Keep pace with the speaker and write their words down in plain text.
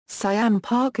Siam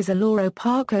Park is a Loro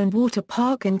Parque-owned water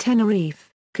park in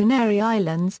Tenerife, Canary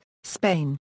Islands,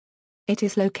 Spain. It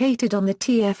is located on the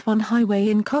TF1 highway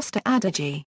in Costa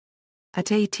Adeje. At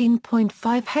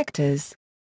 18.5 hectares,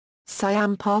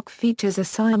 Siam Park features a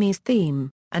Siamese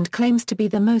theme, and claims to be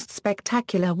the most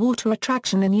spectacular water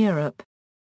attraction in Europe.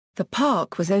 The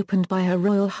park was opened by Her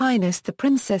Royal Highness the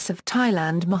Princess of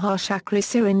Thailand Maha Chakri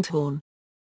Sirindhorn.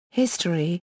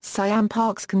 History: Siam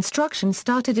Park's construction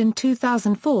started in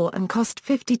 2004 and cost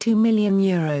 €52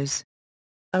 million.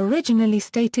 Originally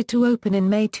stated to open in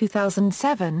May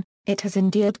 2007, it has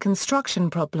endured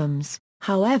construction problems.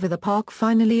 However, the park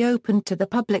finally opened to the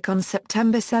public on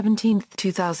September 17,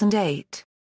 2008.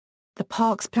 The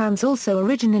park's plans also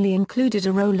originally included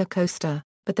a roller coaster,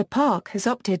 but the park has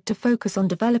opted to focus on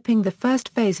developing the first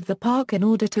phase of the park in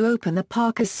order to open the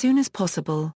park as soon as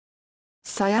possible.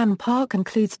 Siam Park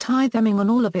includes Thai theming on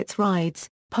all of its rides,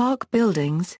 park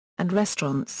buildings, and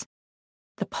restaurants.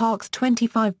 The park's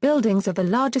 25 buildings are the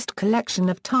largest collection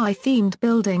of Thai-themed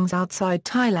buildings outside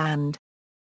Thailand.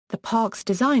 The park's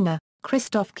designer,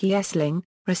 Christoph Kiesling,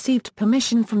 received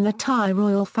permission from the Thai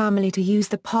royal family to use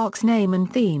the park's name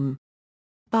and theme.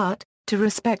 But, to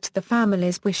respect the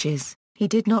family's wishes, he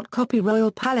did not copy royal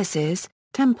palaces,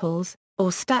 temples,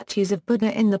 or statues of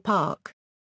Buddha in the park.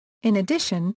 In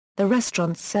addition, the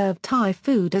restaurants serve Thai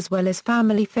food as well as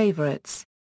family favorites.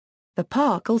 The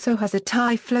park also has a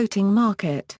Thai floating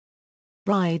market.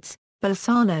 Rides: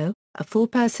 Bolsano, a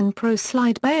 4-person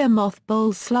pro-slide behemoth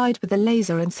bowl slide with a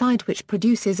laser inside which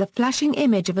produces a flashing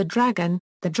image of a dragon.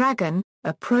 The Dragon,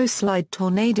 a pro-slide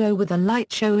tornado with a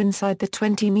light show inside the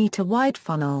 20-meter wide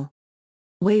funnel.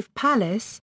 Wave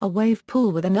Palace, a wave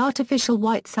pool with an artificial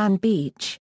white sand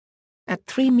beach. At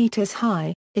 3 meters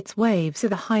high, its waves are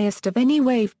the highest of any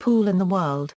wave pool in the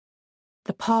world.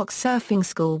 The park's surfing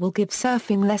school will give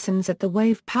surfing lessons at the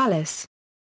Wave Palace.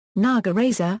 Naga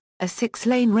Racer, a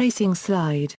 6-lane racing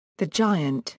slide, the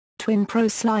giant, twin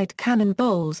pro-slide cannon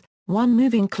bowls, one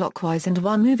moving clockwise and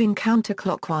one moving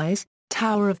counterclockwise.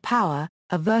 Tower of Power,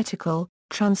 a vertical,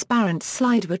 transparent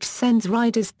slide which sends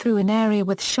riders through an area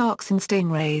with sharks and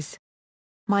stingrays.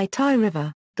 Mai Tai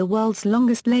River, the world's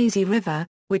longest lazy river,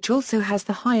 which also has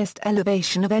the highest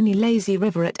elevation of any lazy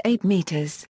river at 8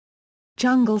 meters.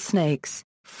 Jungle Snakes,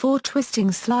 4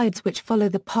 twisting slides which follow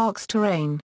the park's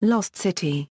terrain. Lost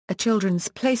City, a children's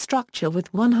play structure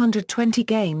with 120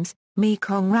 games.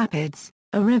 Mekong Rapids,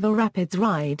 a river rapids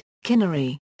ride.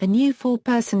 Canary, a new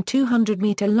 4-person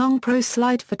 200-meter-long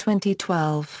pro-slide for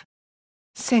 2012.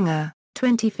 Singer,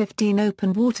 2015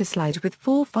 open water slide with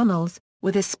 4 funnels,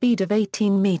 with a speed of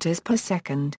 18 meters per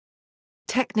second.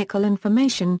 Technical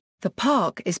information: the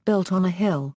park is built on a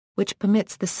hill, which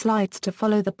permits the slides to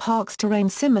follow the park's terrain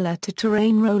similar to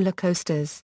terrain roller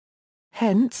coasters.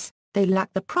 Hence, they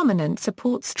lack the prominent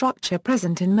support structure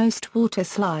present in most water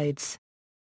slides.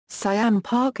 Siam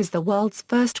Park is the world's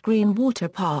first green water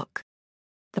park.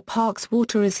 The park's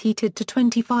water is heated to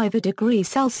 25 degrees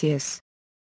Celsius.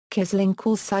 Kiesling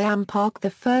calls Siam Park the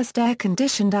first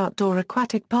air-conditioned outdoor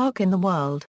aquatic park in the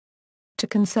world. To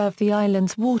conserve the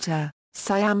island's water,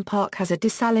 Siam Park has a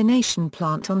desalination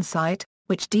plant on site,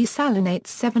 which desalinates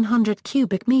 700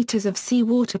 cubic meters of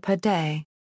seawater per day.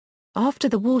 After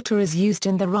the water is used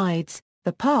in the rides,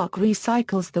 the park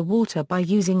recycles the water by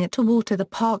using it to water the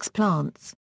park's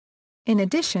plants. In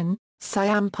addition,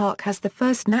 Siam Park has the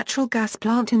first natural gas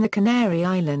plant in the Canary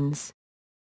Islands.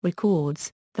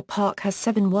 Records: the park has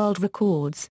 7 world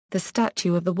records, the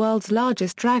statue of the world's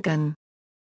largest dragon.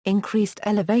 Increased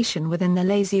elevation within the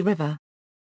lazy river.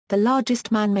 The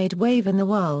largest man-made wave in the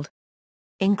world.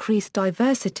 Increased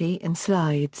diversity in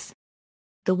slides.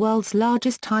 The world's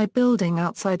largest Thai building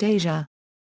outside Asia.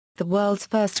 The world's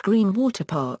first green water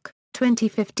park,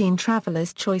 2015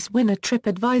 Traveler's Choice winner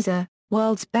TripAdvisor,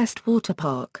 world's best water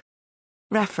park.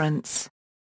 Reference: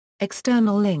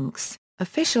 External links,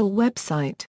 official website.